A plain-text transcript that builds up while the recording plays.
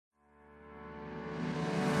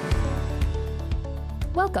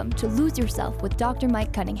Welcome to Lose Yourself with Dr.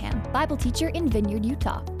 Mike Cunningham, Bible teacher in Vineyard,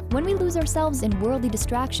 Utah. When we lose ourselves in worldly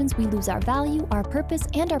distractions, we lose our value, our purpose,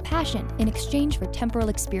 and our passion in exchange for temporal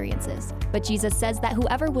experiences. But Jesus says that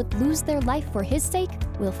whoever would lose their life for his sake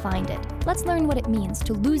will find it. Let's learn what it means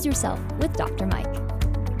to lose yourself with Dr. Mike.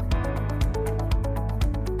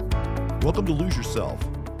 Welcome to Lose Yourself.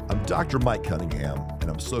 I'm Dr. Mike Cunningham, and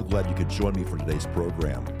I'm so glad you could join me for today's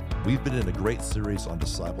program. We've been in a great series on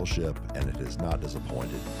discipleship, and it has not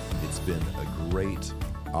disappointed. It's been a great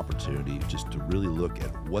opportunity just to really look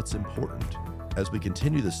at what's important. As we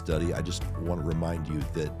continue this study, I just want to remind you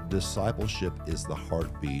that discipleship is the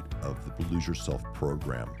heartbeat of the Lose Yourself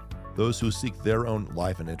program. Those who seek their own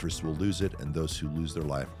life and interests will lose it, and those who lose their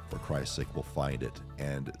life for Christ's sake will find it.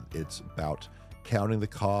 And it's about counting the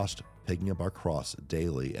cost, picking up our cross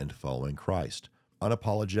daily, and following Christ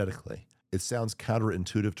unapologetically. It sounds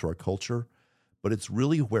counterintuitive to our culture, but it's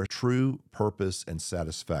really where true purpose and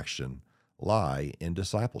satisfaction lie in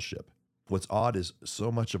discipleship. What's odd is so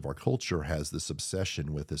much of our culture has this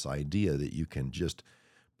obsession with this idea that you can just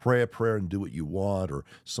pray a prayer and do what you want, or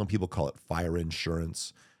some people call it fire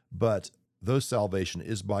insurance. But though salvation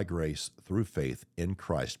is by grace through faith in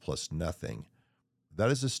Christ plus nothing, that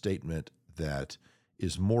is a statement that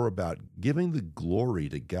is more about giving the glory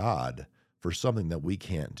to God for something that we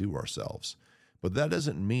can't do ourselves. But that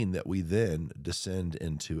doesn't mean that we then descend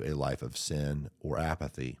into a life of sin or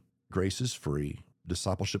apathy. Grace is free.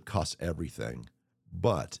 Discipleship costs everything.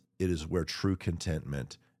 But it is where true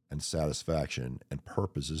contentment and satisfaction and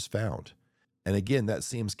purpose is found. And again, that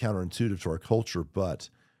seems counterintuitive to our culture, but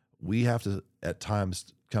we have to at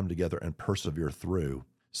times come together and persevere through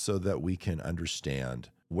so that we can understand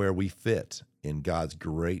where we fit in God's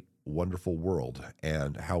great, wonderful world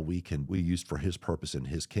and how we use for his purpose in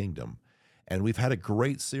his kingdom. And we've had a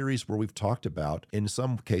great series where we've talked about, in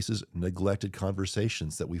some cases, neglected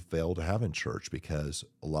conversations that we fail to have in church because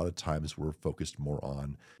a lot of times we're focused more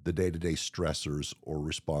on the day-to-day stressors or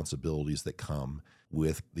responsibilities that come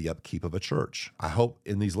with the upkeep of a church. I hope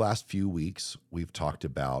in these last few weeks we've talked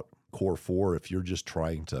about Core 4. If you're just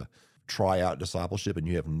trying to try out discipleship and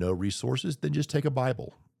you have no resources, then just take a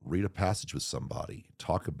Bible. Read a passage with somebody,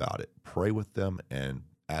 talk about it, pray with them, and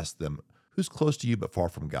ask them, who's close to you but far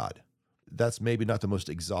from God? That's maybe not the most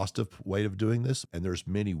exhaustive way of doing this, and there's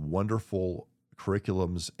many wonderful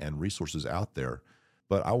curriculums and resources out there,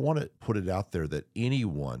 but I want to put it out there that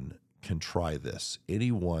anyone can try this.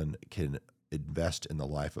 Anyone can invest in the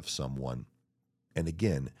life of someone. And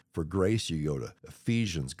again, for grace, you go to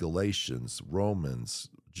Ephesians, Galatians, Romans,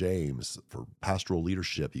 James. For pastoral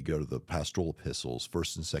leadership, you go to the pastoral epistles,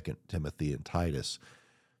 1st and 2nd Timothy and Titus.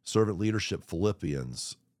 Servant leadership,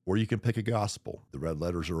 Philippians, or you can pick a gospel. The red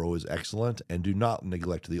letters are always excellent, and do not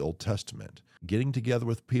neglect the Old Testament. Getting together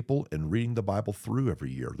with people and reading the Bible through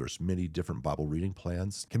every year, there's many different Bible reading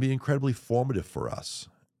plans, can be incredibly formative for us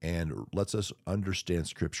and lets us understand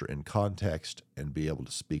Scripture in context and be able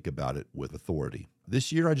to speak about it with authority.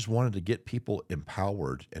 This year, I just wanted to get people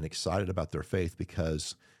empowered and excited about their faith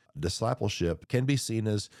because discipleship can be seen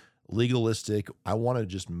as legalistic. I want to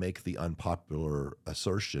just make the unpopular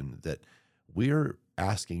assertion that we're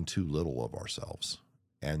asking too little of ourselves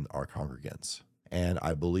and our congregants. And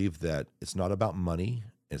I believe that it's not about money,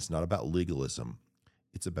 it's not about legalism.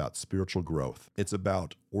 It's about spiritual growth. It's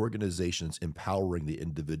about organizations empowering the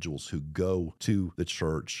individuals who go to the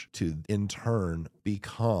church to, in turn,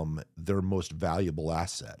 become their most valuable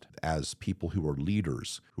asset as people who are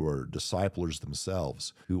leaders, who are disciplers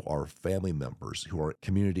themselves, who are family members, who are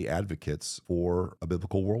community advocates for a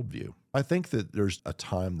biblical worldview. I think that there's a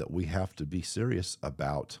time that we have to be serious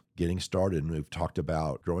about getting started. And we've talked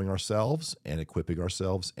about growing ourselves and equipping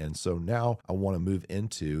ourselves. And so now I want to move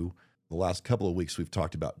into the last couple of weeks. We've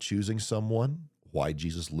talked about choosing someone, why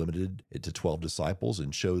Jesus limited it to 12 disciples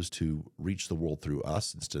and chose to reach the world through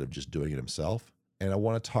us instead of just doing it himself. And I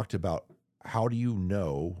want to talk about how do you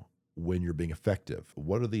know when you're being effective?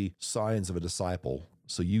 What are the signs of a disciple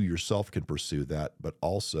so you yourself can pursue that, but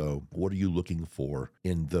also what are you looking for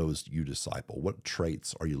in those you disciple? What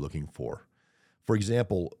traits are you looking for? For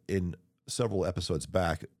example, in several episodes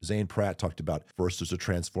back, Zane Pratt talked about first there's a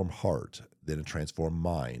transformed heart, then a transformed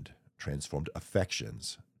mind, transformed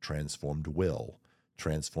affections, transformed will,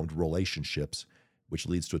 transformed relationships, which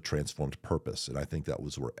leads to a transformed purpose. And I think that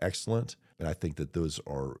were excellent. And I think that those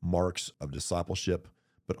are marks of discipleship,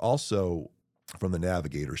 but also from the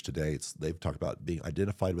navigators today, they've talked about being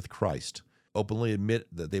identified with Christ, openly admit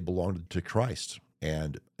that they belong to Christ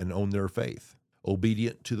and own their faith,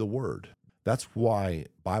 obedient to the word. That's why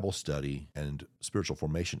Bible study and spiritual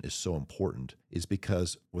formation is so important, is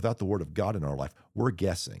because without the Word of God in our life, we're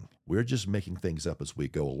guessing. We're just making things up as we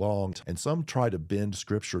go along. And some try to bend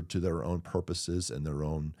Scripture to their own purposes and their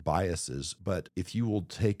own biases. But if you will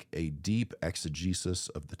take a deep exegesis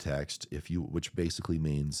of the text, which basically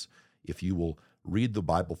means if you will read the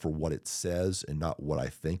Bible for what it says and not what I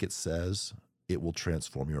think it says, it will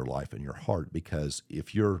transform your life and your heart. Because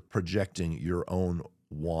if you're projecting your own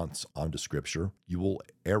wants onto Scripture, you will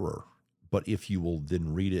err. But if you will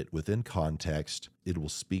then read it within context, it will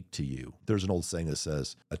speak to you. There's an old saying that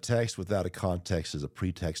says, a text without a context is a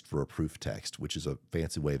pretext for a proof text, which is a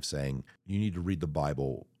fancy way of saying you need to read the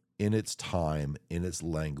Bible in its time, in its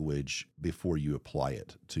language, before you apply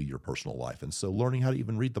it to your personal life. And so learning how to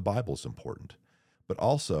even read the Bible is important. But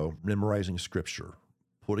also memorizing Scripture,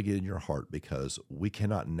 putting it in your heart, because we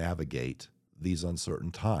cannot navigate these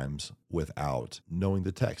uncertain times without knowing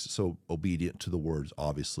the text. So obedient to the words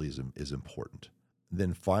obviously is important.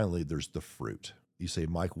 Then finally, there's the fruit. You say,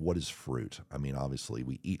 Mike, what is fruit? I mean, obviously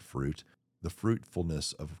we eat fruit. The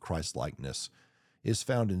fruitfulness of Christ-likeness is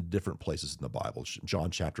found in different places in the Bible.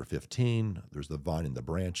 John chapter 15, there's the vine and the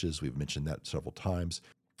branches. We've mentioned that several times.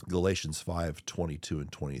 Galatians 5:22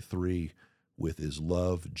 and 23, with his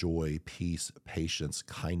love, joy, peace, patience,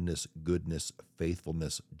 kindness, goodness,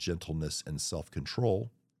 faithfulness, gentleness, and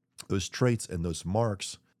self-control. Those traits and those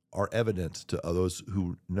marks are evident to those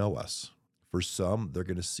who know us. For some, they're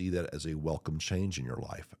going to see that as a welcome change in your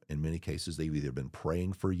life. In many cases, they've either been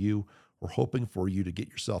praying for you or hoping for you to get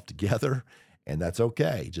yourself together, and that's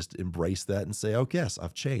okay. Just embrace that and say, oh, yes,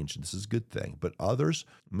 I've changed, and this is a good thing. But others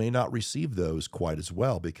may not receive those quite as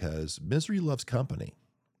well, because misery loves company.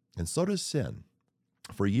 And so does sin.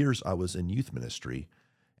 For years, I was in youth ministry,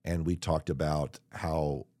 and we talked about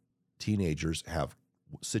how teenagers have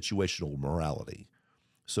situational morality.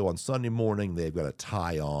 So on Sunday morning, they've got a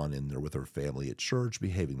tie on, and they're with their family at church,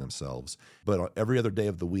 behaving themselves. But on every other day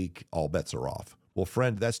of the week, all bets are off. Well,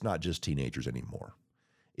 friend, that's not just teenagers anymore.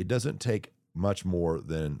 It doesn't take much more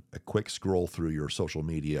than a quick scroll through your social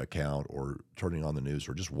media account or turning on the news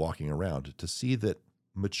or just walking around to see that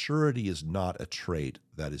maturity is not a trait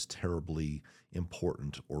that is terribly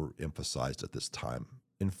important or emphasized at this time.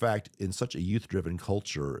 In fact, in such a youth-driven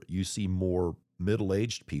culture, you see more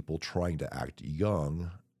middle-aged people trying to act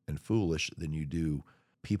young and foolish than you do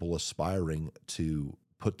people aspiring to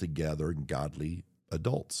put together godly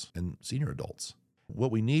adults and senior adults.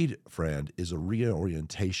 What we need, friend, is a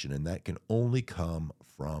reorientation, and that can only come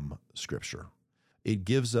from Scripture. It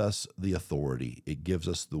gives us the authority. It gives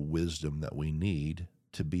us the wisdom that we need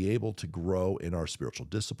to be able to grow in our spiritual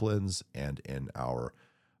disciplines and in our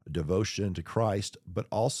devotion to Christ, but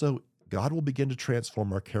also God will begin to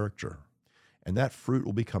transform our character, and that fruit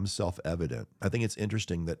will become self-evident. I think it's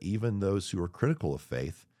interesting that even those who are critical of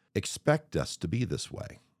faith expect us to be this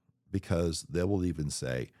way, because they will even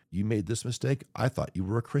say, you made this mistake? I thought you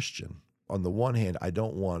were a Christian. On the one hand, I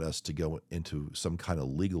don't want us to go into some kind of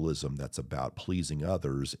legalism that's about pleasing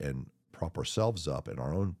others and prop ourselves up in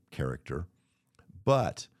our own character.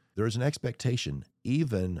 But there is an expectation,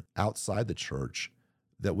 even outside the church,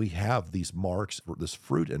 that we have these marks, this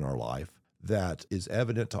fruit in our life that is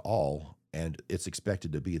evident to all, and it's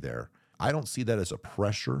expected to be there. I don't see that as a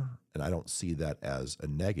pressure, and I don't see that as a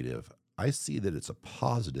negative. I see that it's a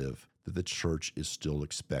positive that the church is still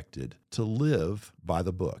expected to live by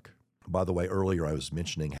the book. By the way, earlier I was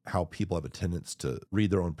mentioning how people have a tendency to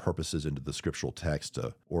read their own purposes into the scriptural text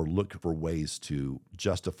or look for ways to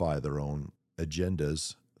justify their own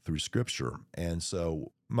agendas through Scripture. And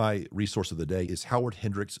so my resource of the day is Howard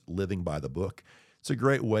Hendricks' Living by the Book. It's a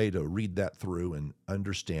great way to read that through and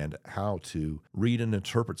understand how to read and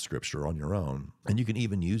interpret Scripture on your own. And you can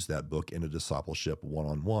even use that book in a discipleship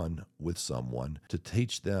one-on-one with someone to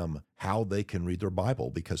teach them how they can read their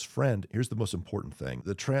Bible. Because, friend, here's the most important thing.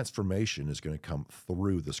 The transformation is going to come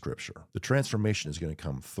through the Scripture. The transformation is going to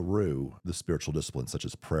come through the spiritual disciplines such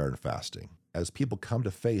as prayer and fasting. As people come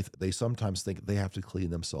to faith, they sometimes think they have to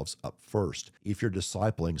clean themselves up first. If you're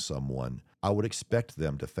discipling someone, I would expect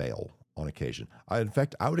them to fail on occasion. In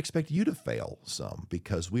fact, I would expect you to fail some,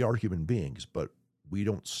 because we are human beings, but we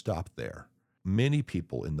don't stop there. Many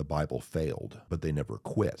people in the Bible failed, but they never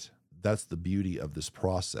quit. That's the beauty of this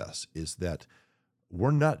process, is that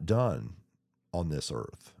we're not done on this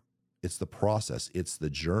earth. It's the process. It's the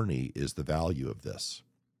journey is the value of this.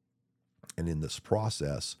 And in this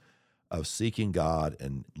process of seeking God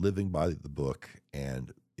and living by the book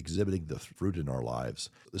and exhibiting the fruit in our lives,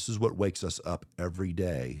 this is what wakes us up every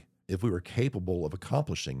day. If we were capable of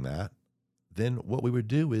accomplishing that, then what we would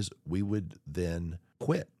do is we would then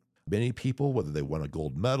quit. Many people, whether they won a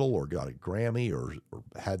gold medal or got a Grammy or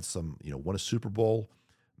had some, won a Super Bowl,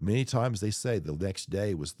 many times they say the next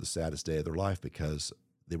day was the saddest day of their life because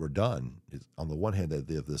they were done. On the one hand,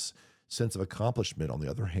 they have this sense of accomplishment. On the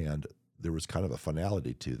other hand, there was kind of a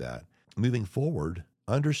finality to that. Moving forward,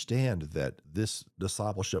 understand that this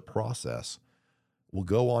discipleship process will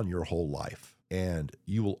go on your whole life and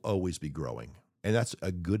you will always be growing. And that's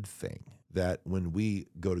a good thing, that when we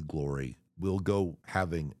go to glory, we'll go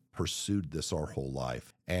having pursued this our whole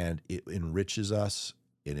life, and it enriches us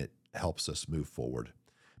and it helps us move forward.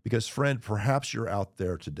 Because friend, perhaps you're out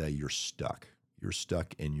there today, you're stuck. You're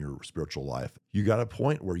stuck in your spiritual life. You got a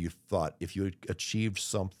point where you thought if you had achieved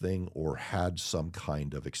something or had some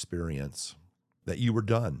kind of experience that you were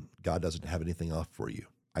done. God doesn't have anything left for you.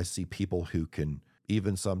 I see people who can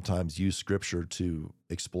even sometimes use scripture to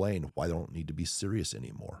explain why they don't need to be serious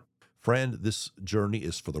anymore. Friend, this journey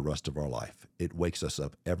is for the rest of our life. It wakes us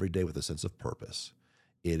up every day with a sense of purpose.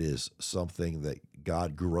 It is something that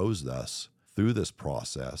God grows us through this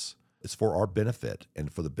process. It's for our benefit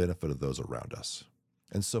and for the benefit of those around us.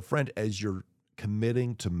 And so, friend, as you're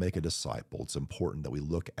committing to make a disciple, it's important that we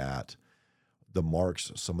look at the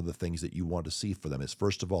marks, some of the things that you want to see for them is,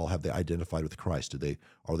 first of all, have they identified with Christ? Are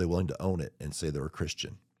they willing to own it and say they're a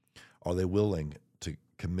Christian? Are they willing to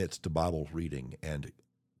commit to Bible reading and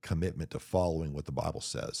commitment to following what the Bible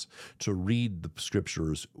says, to read the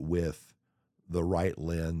scriptures with the right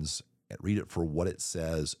lens and read it for what it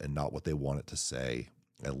says and not what they want it to say,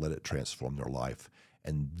 and let it transform their life?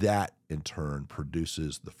 And that in turn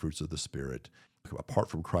produces the fruits of the Spirit. Apart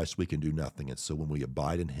from Christ, we can do nothing. And so when we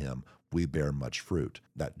abide in him, we bear much fruit.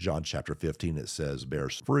 That John chapter 15, it says,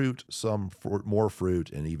 bears fruit, some more fruit,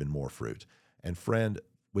 and even more fruit. And friend,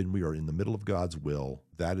 when we are in the middle of God's will,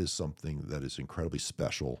 that is something that is incredibly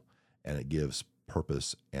special, and it gives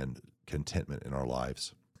purpose and contentment in our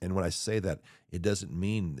lives. And when I say that, it doesn't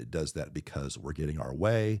mean it does that because we're getting our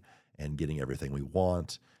way and getting everything we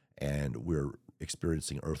want and we're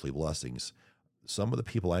experiencing earthly blessings. Some of the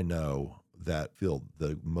people I know that feel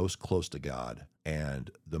the most close to God and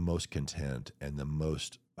the most content and the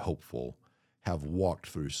most hopeful have walked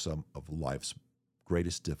through some of life's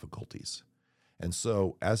greatest difficulties. And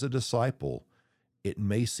so as a disciple, it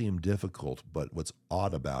may seem difficult, but what's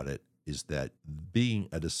odd about it is that being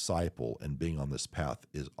a disciple and being on this path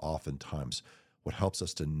is oftentimes what helps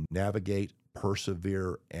us to navigate,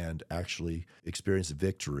 persevere, and actually experience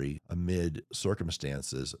victory amid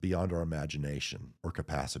circumstances beyond our imagination or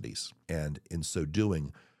capacities. And in so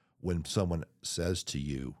doing, when someone says to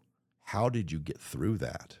you, how did you get through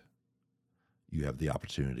that? You have the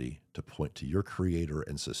opportunity to point to your Creator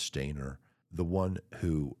and Sustainer, the one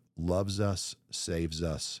who loves us, saves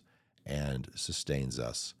us, and sustains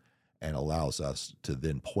us, and allows us to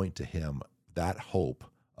then point to him that hope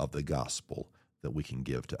of the gospel that we can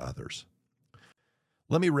give to others.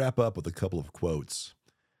 Let me wrap up with a couple of quotes.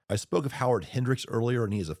 I spoke of Howard Hendricks earlier,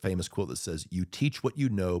 and he has a famous quote that says, "You teach what you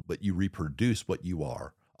know, but you reproduce what you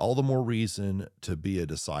are." All the more reason to be a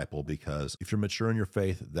disciple, because if you're mature in your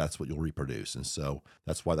faith, that's what you'll reproduce. And so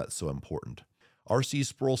that's why that's so important. R.C.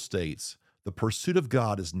 Sproul states, "The pursuit of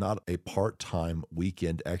God is not a part-time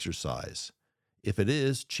weekend exercise. If it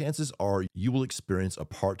is, chances are you will experience a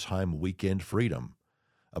part-time weekend freedom.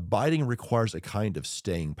 Abiding requires a kind of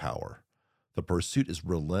staying power. The pursuit is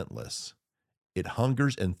relentless. It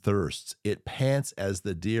hungers and thirsts. It pants as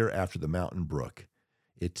the deer after the mountain brook.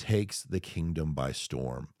 It takes the kingdom by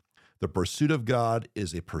storm. The pursuit of God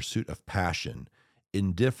is a pursuit of passion.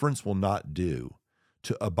 Indifference will not do.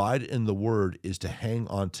 To abide in the word is to hang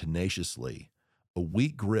on tenaciously. A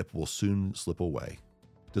weak grip will soon slip away.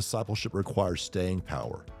 Discipleship requires staying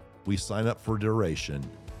power. We sign up for duration.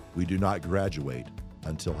 We do not graduate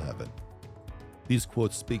until heaven." These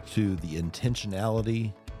quotes speak to the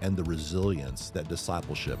intentionality and the resilience that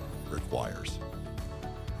discipleship requires.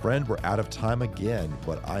 Friend, we're out of time again,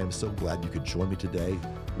 but I am so glad you could join me today.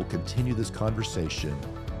 We'll continue this conversation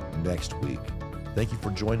next week. Thank you for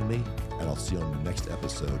joining me, and I'll see you on the next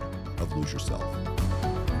episode of Lose Yourself.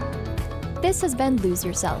 This has been Lose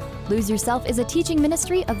Yourself. Lose Yourself is a teaching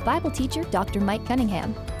ministry of Bible teacher Dr. Mike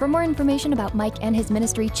Cunningham. For more information about Mike and his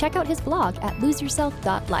ministry, check out his blog at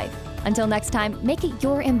loseyourself.life. Until next time, make it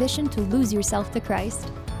your ambition to lose yourself to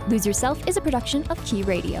Christ. Lose Yourself is a production of Key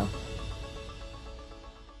Radio.